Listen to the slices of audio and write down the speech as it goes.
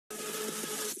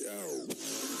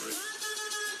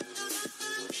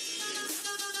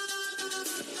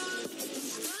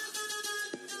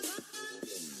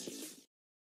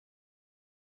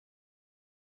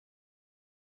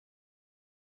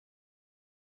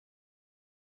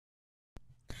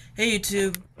Hey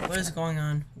YouTube, what is going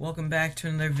on? Welcome back to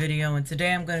another video, and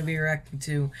today I'm going to be reacting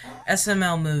to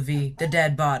SML movie, The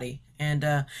Dead Body. And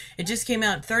it just came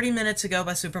out 30 minutes ago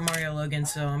by Super Mario Logan,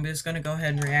 so I'm just going to go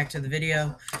ahead and react to the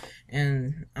video.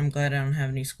 And I'm glad I don't have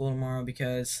any school tomorrow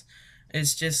because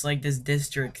it's just like this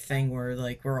district thing where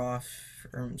like we're off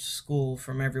from school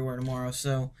from everywhere tomorrow.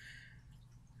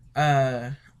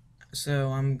 Uh, so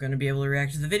I'm going to be able to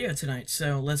react to the video tonight.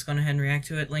 So let's go ahead and react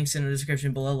to it. Links in the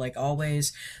description below like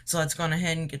always. So let's go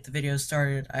ahead and get the video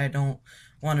started. I don't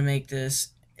want to make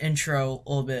this intro a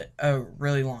little bit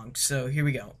really long. So here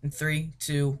we go. In 3,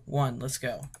 2, 1, let's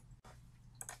go.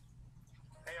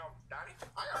 Hey, Daddy,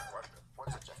 I got a question.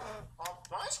 What's it, Jeff?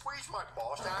 When I squeeze my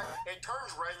ball sack, it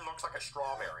turns red and looks like a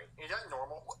strawberry. Is that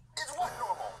normal? Is what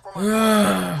normal? For my ball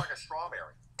sack like a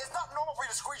strawberry. It's not normal for you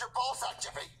to squeeze your ball sack,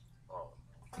 Jeffy.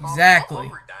 Exactly. I'm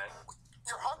hungry, Daddy.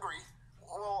 You're hungry?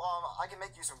 Well, I can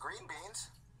make you some green beans.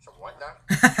 Some what, Dad?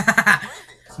 Green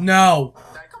beans. No.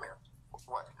 Dad, come here.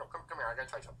 What? No, come here. I gotta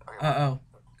tell you something. Okay, Uh-oh.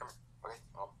 Come here.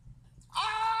 Okay. I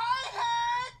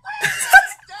hate green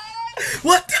beans, Dad!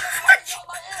 What?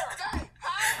 Daddy,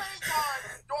 how many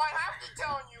times do I have to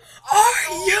tell you?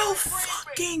 Are you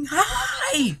fucking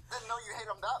high? Didn't know you hate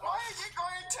them that much. What is it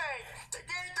going to take to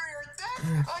get through your thick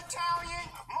Italian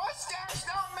mustache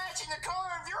not matching the color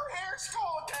of your hair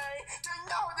skull day to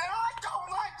know that I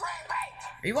don't like green beans?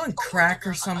 Are you on crack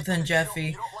or something,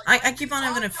 Jeffy? I keep on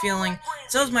having a feeling.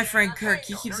 So is my friend Kirk.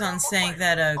 He keeps on saying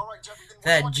that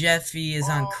that Jeffy is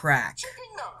on crack. Chicken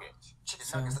nuggets. Chicken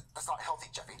nuggets? That's not healthy,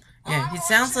 Jeffy. Yeah, he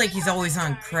sounds like he's always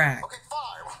on crack. Okay,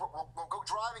 fine. We'll go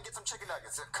drive and get some chicken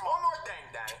nuggets. Come on. One more thing,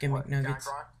 Daddy. Chicken McNuggets.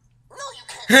 No, you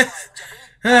can't drive, Jeffy.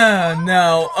 Oh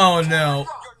no! Oh no!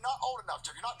 You're not old enough,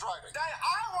 Jeffy. You're not driving. Daddy,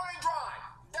 I want to drive.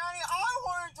 Daddy, I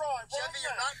want to drive. Jeffy,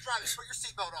 you're not driving. Put your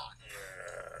seatbelt on.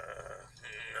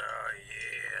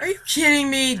 Are you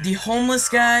kidding me? The homeless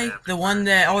guy? The one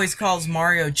that always calls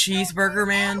Mario Cheeseburger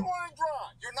Man? I want to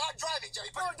drive. You're not driving,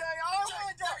 Jeffy. No, Daddy, I want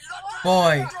to drive. You're not driving.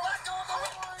 Boy. Let go of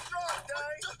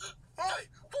the Hey,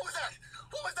 what was that?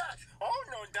 What was that? Oh,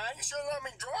 no, Daddy. You should let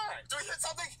me drive. Do we hit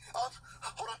something? Hold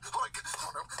on.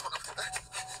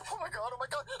 Oh, my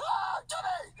God. Ah,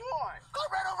 Jeffy! What? I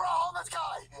ran over a homeless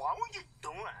guy. Why would you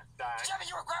do that, Daddy? Jeffy,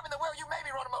 you were grabbing the wheel. You made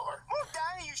me run him over. Well,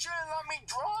 Daddy, you shouldn't let me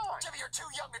drive. Jeffy, you're too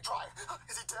young to drive.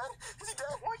 Is he dead? Is he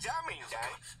dead? What does that mean,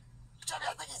 Daddy? Jeffy,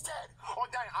 I think he's dead. Oh,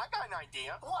 Daddy, I got an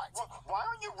idea. What? Why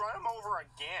don't you run him over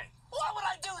again? Why would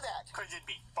I do that? Because it'd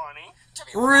be funny.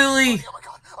 Jeffy, Really? Oh, my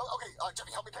God. Okay,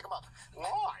 Jeffy, help me pick him up.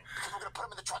 Why? Because we're going to put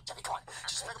him in the truck. Jeffy, come on.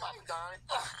 Just pick him up.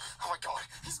 Oh, my God.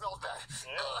 He smells bad.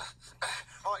 Yeah.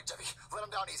 All right, Jeffy, let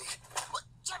him down easy.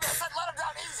 Jeffy, I said let him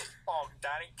down easy. Oh,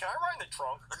 Daddy, can I ride in the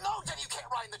trunk? No, Jeffy, you can't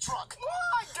ride in the trunk.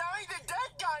 Why, Daddy? The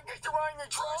dead guy gets to ride in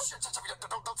the trunk. Shit, Jeffy,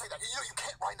 don't say that. You know you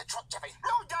can't ride in the truck, Jeffy.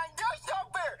 No, Daddy, that's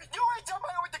not fair. You ain't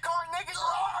somebody with the car naked.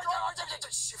 Jeffy,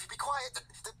 be quiet.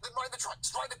 Then ride in the truck.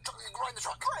 Just ride in the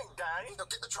truck. Fine, Daddy. No,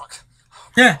 get in the truck.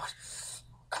 Yeah.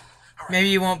 Maybe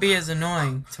you won't be as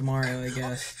annoying tomorrow, I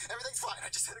guess. Everything's fine. I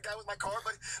just hit a guy with my car,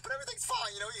 but everything's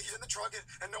fine. You know, he's in the truck,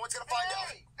 and no one's gonna find out.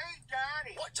 Hey,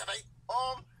 Daddy. What, Jeffy?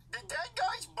 The dead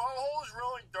guy's butthole is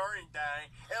really dirty, Daddy.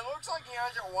 It looks like he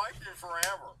hasn't wiped it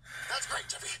forever. That's great,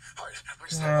 Jeffy. All right, we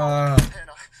just and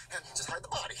just hide the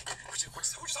body. We just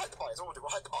hide the body. That's what we'll do.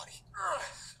 We'll hide the body.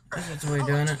 That's the way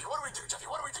we're doing it. What do we do,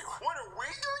 Jeffy? What do we do? What do we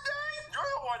do, Daddy?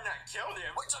 You're the one that killed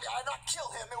him. Wait, Jeffy, I did not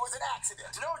kill him. It was an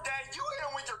accident. No, Dad, you hit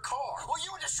him with your car. Well,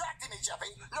 you were distracting me,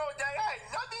 Jeffy. No, Dad, I had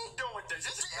nothing to do with this.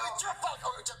 It's your fault.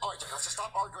 All right, Jeffy, let's just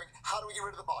stop arguing. How do we get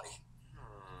rid of the body?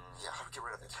 Yeah, how do we get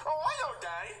rid of it? Oh, I know,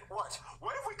 Daddy. What?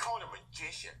 What if we called a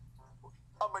magician?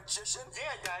 A magician?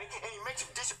 Yeah, Daddy, and he makes it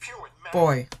disappear with magic.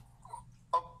 Boy.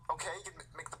 Okay, you can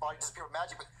make the body disappear with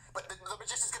magic, but the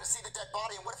magician's gonna see the dead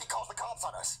body, and what if he calls the cops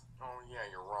on us? Oh, yeah,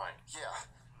 you're right. Yeah.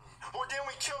 Well, then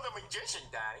we kill the magician,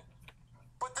 Daddy.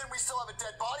 But then we still have a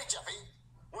dead body, Jeffy.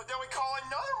 Well, then we call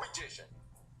another magician.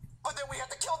 But then we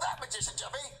have to kill that magician,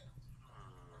 Jeffy.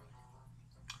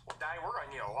 Well, Daddy, we're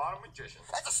gonna need a lot of magicians.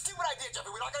 That's a stupid idea, Jeffy.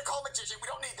 We're not gonna call a magician.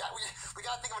 We don't need that. We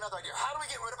gotta think of another idea. How do we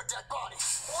get rid of a dead body?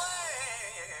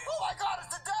 Oh my God,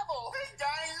 it's the devil! Hey,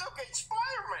 Daddy, look, it's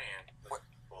Spider-Man. What?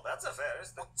 Well, that's a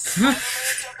first. Spider-Man,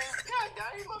 Jeffy? Yeah,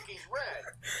 Daddy, look, he's red.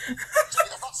 Jeffy,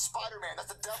 that's not Spider-Man.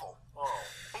 That's the devil. Oh,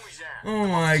 who's that? Oh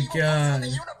my God. In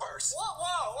the universe.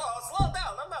 Whoa, slow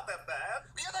down. I'm not that bad.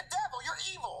 You're the devil. You're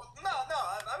evil. No,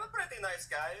 I'm a pretty nice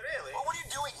guy, really. Well, what are you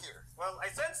doing here? Well,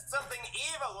 I sensed something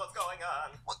evil was going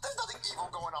on. Well, there's nothing evil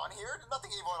going on here. There's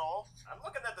nothing evil at all. I'm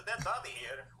looking at the dead body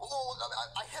here. Well,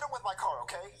 I hit him with my car,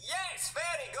 okay? Yes,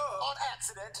 very good. On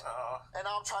accident. Oh. And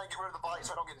now I'm trying to get rid of the body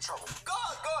so I don't get in trouble.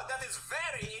 Good, good. That is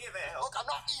very evil. Look, I'm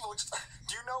not evil. Just,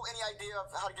 do you know any idea of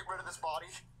how to get rid of this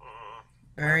body?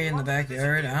 Bury in the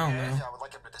backyard? I don't know. Yeah, I would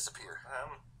like him to disappear.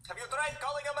 Have you tried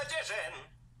calling a magician?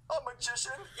 A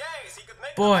magician? Yes, he could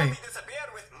make Boy. the body disappear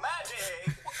with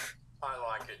magic. I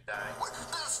like it, Dad. What?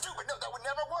 This is stupid. No, that would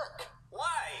never work.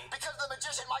 Why? Because the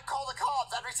magician might call the cops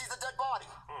after he sees the dead body.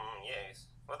 Yes.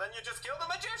 Well, then you just kill the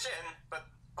magician. But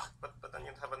then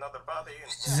you'd have another body.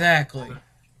 Exactly.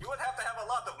 You would have to have a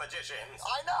lot of magicians.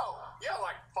 I know. Yeah,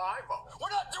 like 5 of them. We're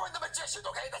not doing the magician,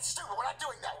 okay? That's stupid. We're not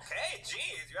doing that. Okay,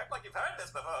 geez, you act like you've heard this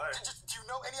before. Just, do you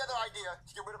know any other idea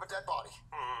to get rid of a dead body?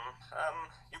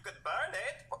 You could burn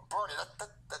it. Burn it?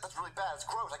 That's really bad. It's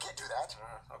gross. I can't do that.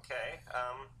 Okay.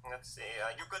 Let's see.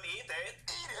 You could eat it.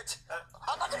 Eat it?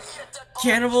 I'm not gonna eat a dead body.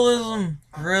 Cannibalism?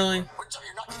 Really? But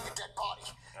Jimmy, you're not eating a dead body.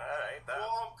 All right.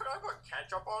 Well, could I put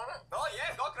ketchup on it? Oh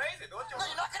yeah, go crazy. Do what you No, want.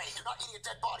 you're not eating a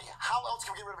dead body. How else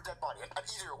can we get rid of a dead body? An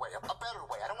easier way, a better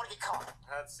way. I don't want to get caught.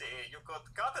 Let's see. You could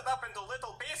cut it up into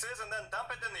little pieces and then dump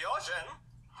it in the ocean.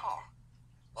 Huh.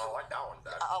 Oh, I like that one,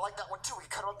 Dad. I like that one too. We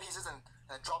cut them up pieces and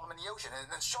drop them in the ocean, and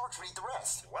then sharks would eat the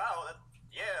rest. Wow.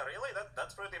 Yeah, really?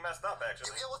 That's pretty messed up,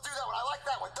 actually. Yeah, let's do that one. I like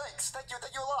that one. Thanks. Thank you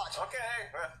a lot.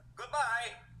 Okay.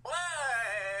 Goodbye.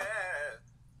 Bye.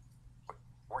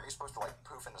 Weren't you supposed to like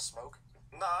poof in the smoke?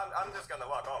 No, I'm just gonna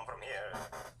walk home from here.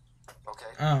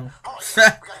 Okay. Oh. All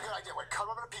right. We got a good idea. We're gonna cut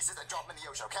them up into pieces and drop them in the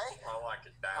ocean. Okay? I like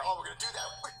it, Dad. Oh, we're gonna do that.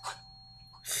 Wait,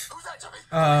 who's that, Jimmy?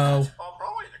 Oh.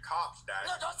 Probably the cops, Dad.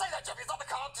 No, don't say that, Jimmy. It's not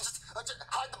the cops. Just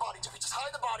hide the body, Jimmy. Just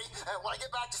hide the body. And when I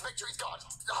get back, just make sure he's gone.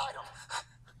 Just hide him.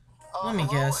 Let me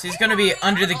guess. He's gonna be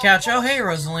under the couch. Oh, hey,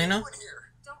 Rosalina. What are you doing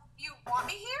here? Don't you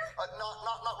want me here?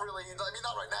 Not really. I mean,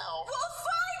 not right now. Well,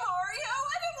 fine, Mario.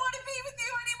 I didn't want to be with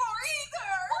you anymore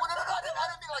either. Oh, no, I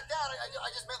didn't mean like that. I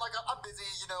just meant like I'm busy.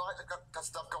 You know, I got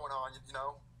stuff going on. You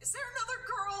know. Is there another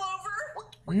girl over?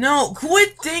 No,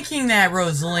 quit thinking that,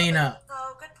 Rosalina.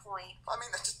 Oh, good point. I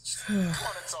mean, just come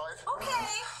on inside.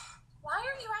 Okay. Why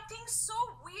are you acting so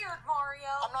weird,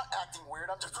 Mario? I'm not acting weird.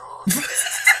 I'm just. Aw,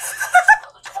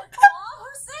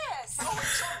 who's this? Oh,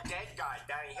 it's some dead guy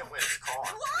Danny hit with his car.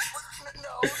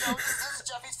 No, this is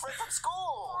Jeffy's friend from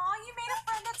school. Aw, you made a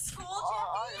friend at school,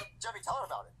 Jeffy? Jeffy, tell her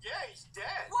about it. Yeah, he's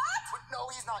dead. What? But no,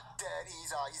 he's not dead. He's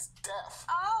deaf.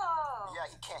 Oh. Yeah,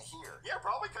 he can't hear. Yeah,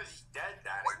 probably because he's dead,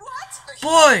 Danny. What? He's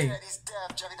Boy. not dead, he's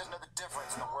deaf. Jeffy doesn't know the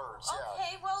difference in the words. Yeah.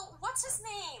 Okay, well, what's his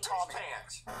name? Tommy.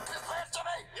 Pants. His pants,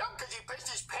 Jimmy. Yeah, because he pissed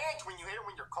his pants when you hit him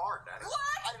with your car, Danny.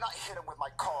 What? I did not hit him with my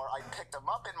car. I picked him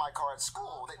up in my car at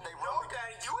school. They No, rode me.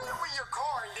 Danny, you hit him with your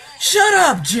car and then you Shut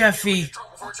up, Jeffy.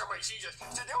 trunk before somebody sees us.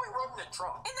 So then we rode in the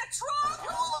trunk. In the trunk?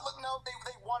 Look, no, they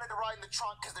wanted to ride in the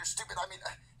trunk because they're stupid. I mean,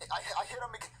 I hit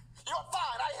him because, you know,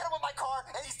 fine. I hit him with my car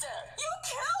and he's dead. You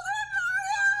killed him,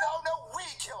 Mario? No, we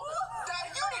killed him.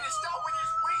 Daddy, you need to stop with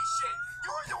this weed shit. You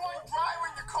were the one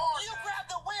driving the car. You grabbed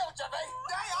the wheel, Jimmy.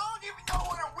 Daddy, I don't even know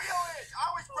what a wheel is. I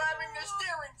was grabbing the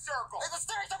steering circle. It's the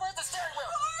steering wheel. It's the steering wheel.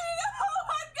 Mario,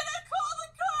 I'm gonna call the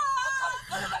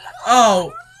cops. Oh.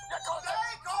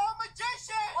 Daddy, call a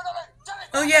magician.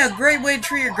 Oh, yeah, great way to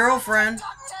treat your girlfriend.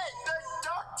 Duct tape. The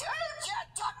duct tape? Yeah,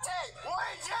 duct tape. What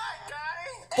is that,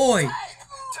 Daddy? Boy. Tape.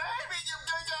 Tape? You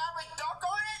have a duck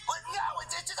on it? But no,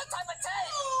 it's just a type of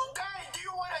tape. Daddy, do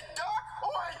you want a duck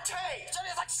or a tape?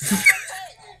 Jimmy, it's like silver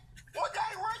tape. Well,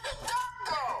 Daddy, where'd the duck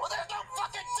go? Well, there's no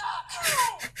fucking duck.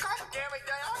 God damn it,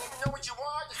 Daddy, I don't even know what you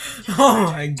want.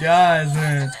 Oh my god,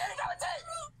 man. There you go, tape.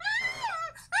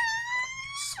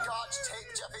 Scotch tape,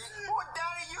 Jeffy. Well,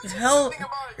 Daddy, you said Hell, something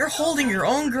about a you're holding your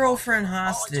own girlfriend All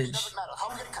right, Jimmy, hostage. doesn't matter.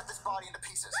 How are we gonna cut this body into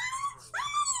pieces?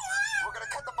 We're gonna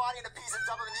cut the body into pieces and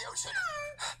dump it in the ocean.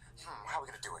 How are we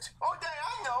gonna do it? Oh, Daddy,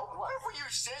 I know. What if we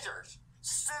use scissors?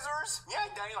 Scissors? Yeah,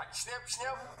 Daddy, like snip,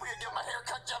 snip. We gonna give him a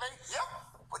haircut, Jimmy? Yep.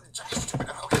 What, Jimmy's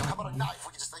stupid. Okay, how about a knife?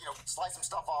 We can just, slice some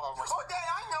stuff off of him. Oh, Daddy,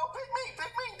 I know. Pick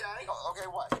me, Daddy. Okay,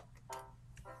 what?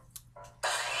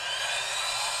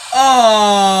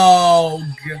 Oh,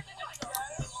 Are you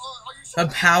a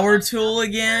sure? power tool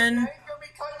again? Daddy's gonna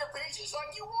be cutting the pieces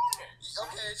like you wanted.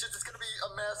 Okay, it's gonna be a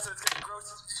mess and it's gonna be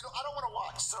gross. I don't want to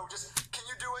watch, so just, can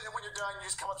you do it? And when you're done, you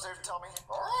just come upstairs and tell me?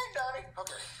 All right, Daddy.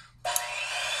 Okay.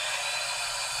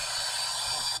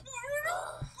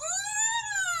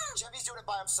 Jeffy's doing it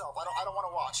by himself. I don't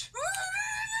want to watch.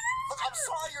 Look, I'm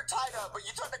sorry you're tied up, but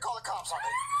you threatened to call the cops on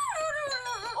me.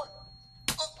 What?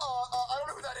 I don't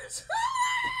know who that is.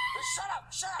 Shut up!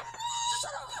 Just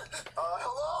shut up!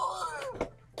 Hello?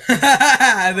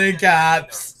 The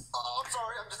cops. I'm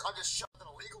sorry, I'm just something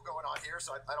illegal going on here,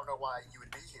 so I don't know why you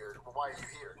would be here. Well, why are you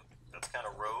here? That's kind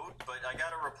of rude, but I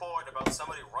got a report about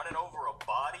somebody running over a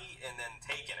body and then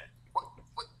taking it.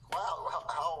 Wow,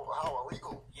 how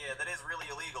illegal? Yeah, that is really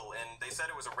illegal, and they said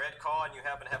it was a red car, and you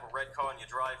happen to have a red car in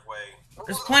your driveway.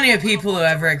 There's plenty of people who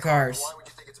have red cars. Why would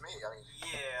you think it's me? I mean,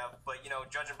 Yeah, but you know,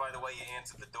 judging by the way you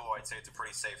answered the door, I'd say it's a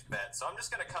pretty safe bet. So I'm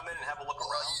just gonna come in and have a look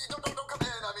around. don't come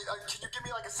in. I mean, can you give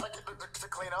me like a second to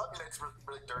clean up? You know, it's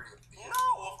really dirty. No,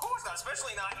 of course not,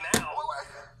 especially not now.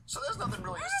 So there's nothing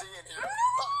really to see in here.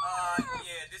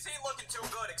 Yeah, this ain't looking too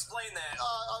good. Explain that.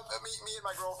 Me and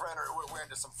my girlfriend we're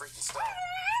into some freaky stuff.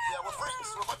 Yeah, we're freaks.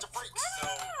 We're a bunch of freaks.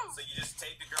 So you just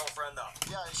tape your girlfriend up.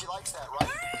 Yeah, and she likes that, right?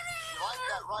 You like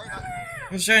that, right?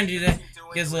 I'm trying to do that.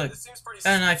 Because look,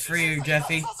 got a knife for you,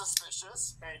 Jeffy. That's not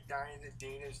suspicious. Hey, Donnie, the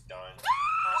dean is done.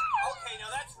 Okay,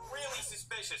 now that's really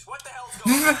suspicious. What the hell's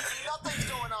going on here? Nothing's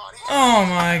going on here. Oh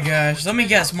my gosh. Let me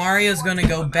guess. Mario's gonna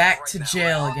go back to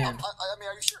jail again. I mean,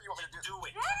 are you sure you want me to do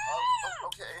it?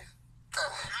 Okay.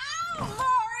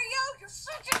 Mario, you're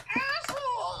such an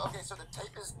asshole! Okay, so the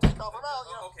tape is taken off her mouth,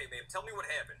 you know. Okay, babe, tell me what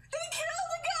happened. They killed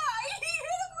the guy! He hit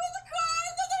him with a car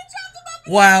and then they chopped him up!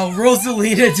 Wow,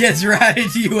 Rosalita just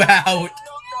ratted you out.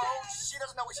 No, she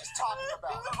doesn't know what she's talking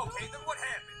about. Okay, then what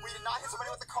happened? We did not hit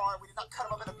somebody with the car. We did not cut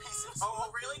him up into pieces.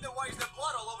 Oh, really? Then why is there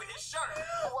blood all over his shirt?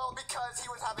 Well, because he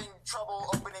was having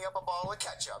trouble opening up a bottle of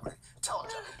ketchup. Tell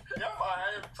him, Jimmy. Yep,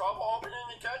 I had trouble opening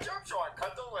the ketchup, so I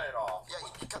cut the lid off. Yeah,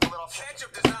 he cut the lid off. Ketchup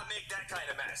does not make that kind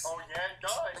of mess. Oh, yeah, it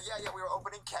does. Yeah, we were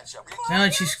opening ketchup. Sounded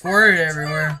like she squirted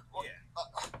everywhere. Yeah.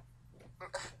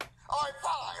 Alright,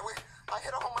 fine. I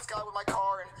hit a homeless guy with my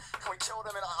car and we killed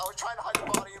him, and I was trying to hide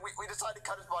the body, and we decided to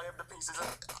cut his body up into pieces, and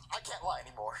I can't lie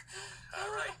anymore.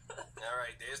 Alright,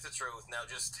 there's the truth. Now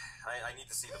just, I need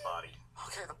to see the body.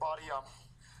 Okay, the body,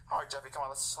 alright, Jeffy, come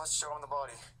on, let's show him the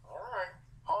body.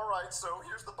 Alright, so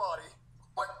here's the body.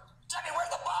 What? Jeffy,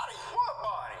 where's the body? What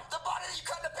body? The body that you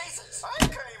cut into pieces. I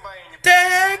ain't cutting my any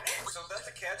Dick! So that's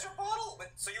a ketchup bottle?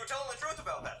 So you were telling the truth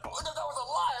about that part? No, that was a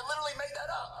lie. I literally made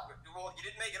that up. Well, you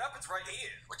didn't make it up. It's right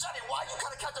here. Well, Jeffy, why'd you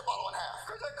cut a ketchup bottle in half?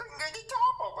 Because I couldn't get the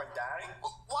top open, Daddy.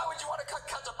 Well, why would you want to cut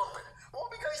ketchup open? Well,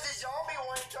 because the zombie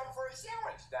wanted some for a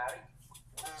sandwich, Daddy.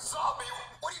 Zombie?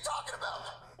 What are you talking about?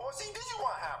 Well, see, this is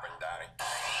what happened, Daddy.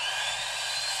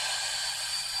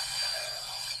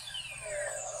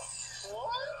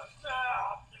 What?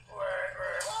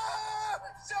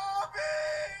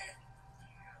 Zombie!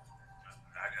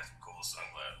 I got some cool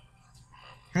sunglasses.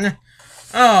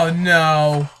 Oh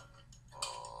no.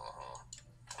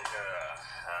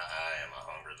 I am a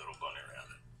hungry little bunny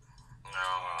rabbit.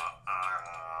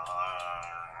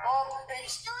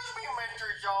 Excuse me, Mr.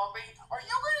 Zombie. Are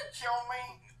you gonna kill me?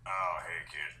 Oh, hey,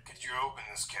 kid. Could you open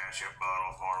this ketchup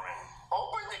bottle for me?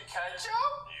 Open the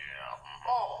ketchup? Yeah.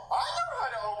 Oh, I know how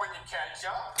to open the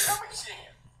ketchup. Let me see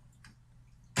it.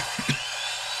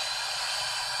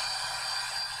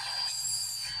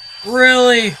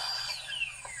 Really?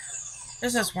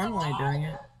 Guess that's one way of doing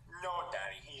it. No,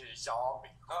 Daddy, he's a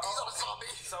zombie. He's not a zombie.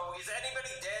 So is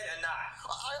anybody dead or not?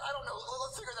 I don't know.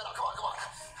 Let's figure that out. Come on.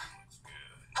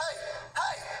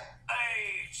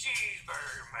 Hey!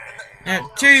 Cheeseburger man. Yeah,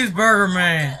 Cheeseburger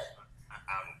Man.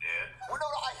 I'm dead. Well, no,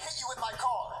 I hit you with my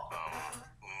car.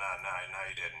 No,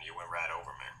 you didn't. You went right over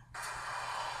me.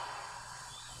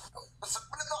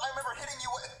 No, I remember hitting you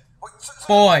with...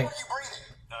 Boy. What are you breathing?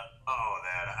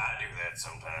 I do that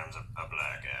sometimes. I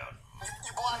black out.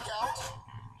 You black out?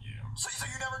 Yeah. So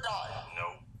you never died?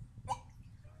 Nope.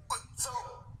 So...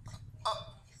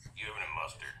 You have any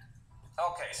mustard?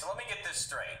 Okay, so let me get this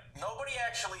straight. Nobody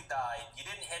actually died. You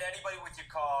didn't hit anybody with your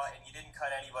car, and you didn't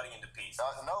cut anybody into pieces.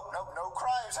 No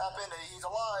crimes happened. He's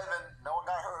alive, and no one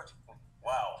got hurt.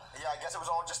 Wow. Yeah, I guess it was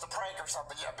all just a prank or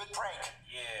something. Yeah, big prank.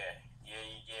 Yeah,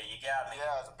 you got me.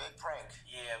 Yeah, it's a big prank.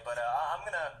 Yeah, but I'm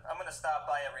gonna stop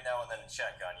by every now and then and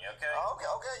check on you, okay?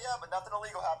 Okay, yeah, but nothing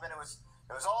illegal happened. It was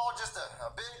all just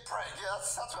a big prank. Yeah,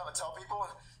 that's what I'm gonna tell people.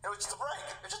 It was just a prank.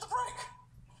 It's just a prank.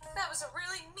 That was a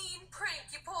really mean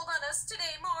prank you pulled on us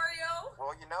today, Mario.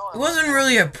 Well, you know, It wasn't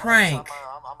really a prank.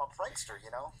 I'm a prankster, you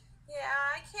know. Yeah,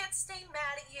 I can't stay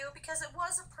mad at you because it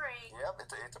was a prank. Yep,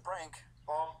 it's a prank.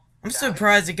 I'm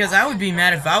surprised because I would be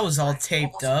mad if I was all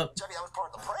taped up. Jeffy, that was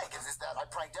part of the prank. Is that I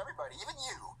pranked everybody, even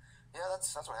you. Yeah,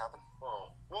 that's what happened.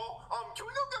 Oh, well, can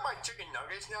we go get my chicken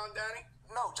nuggets now, Daddy?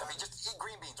 No, Jeffy, just eat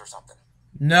green beans or something.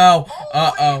 No.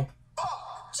 Uh-oh.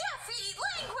 Jeffy,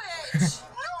 language!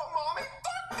 No, Mommy,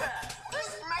 fuck that!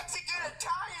 This Mexican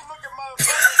Italian looking motherfucker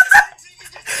thinks he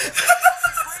can just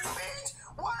eat green beans?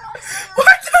 What did I say?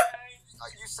 What the?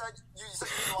 You said you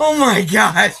Oh my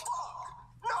gosh.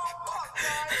 No, fuck,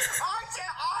 Daddy! I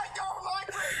said I don't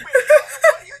like green beans!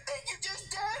 What are you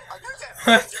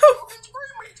What the? Logan's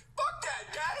green beans. Fuck that,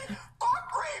 Daddy. Fuck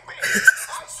green beans.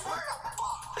 I swear to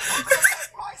fuck. I'm gonna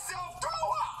make myself throw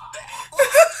up. Do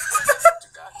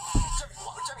that.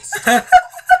 Jimmy, stop.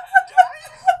 Daddy,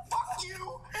 fuck you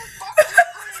and fuck your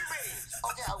green beans.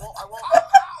 Okay, I won't. I'm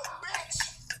out, bitch.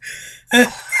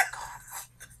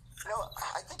 No,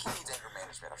 I think he needs anger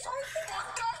management or something. Fuck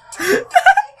that too,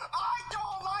 Daddy. I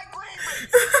don't like green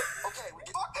beans. Okay, we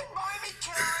can. Fucking buy me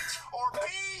carrots or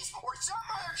peas or some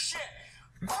other shit.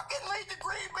 Fucking leave the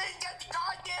green beans at the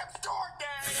goddamn store,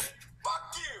 Daddy.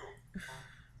 Fuck you.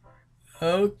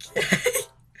 Okay.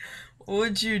 What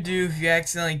would you do if you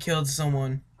accidentally killed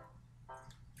someone?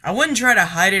 I wouldn't try to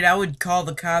hide it. I would call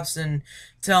the cops and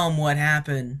tell them what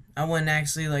happened. I wouldn't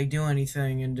actually like do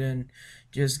anything and then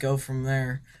just go from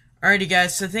there. Alrighty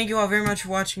guys, so thank you all very much for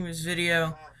watching this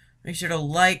video. Make sure to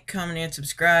like, comment, and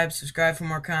subscribe. Subscribe for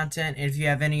more content. And if you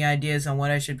have any ideas on what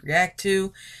I should react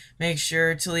to, make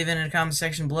sure to leave it in the comment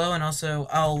section below. And also,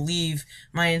 I'll leave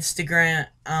my Instagram.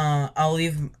 I'll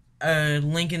leave a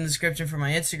link in the description for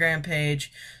my Instagram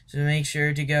page. So make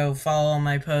sure to go follow all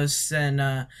my posts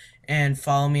and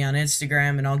follow me on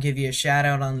Instagram. And I'll give you a shout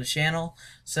out on the channel.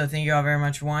 So thank you all very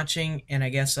much for watching. And I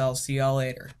guess I'll see y'all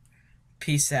later.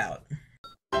 Peace out.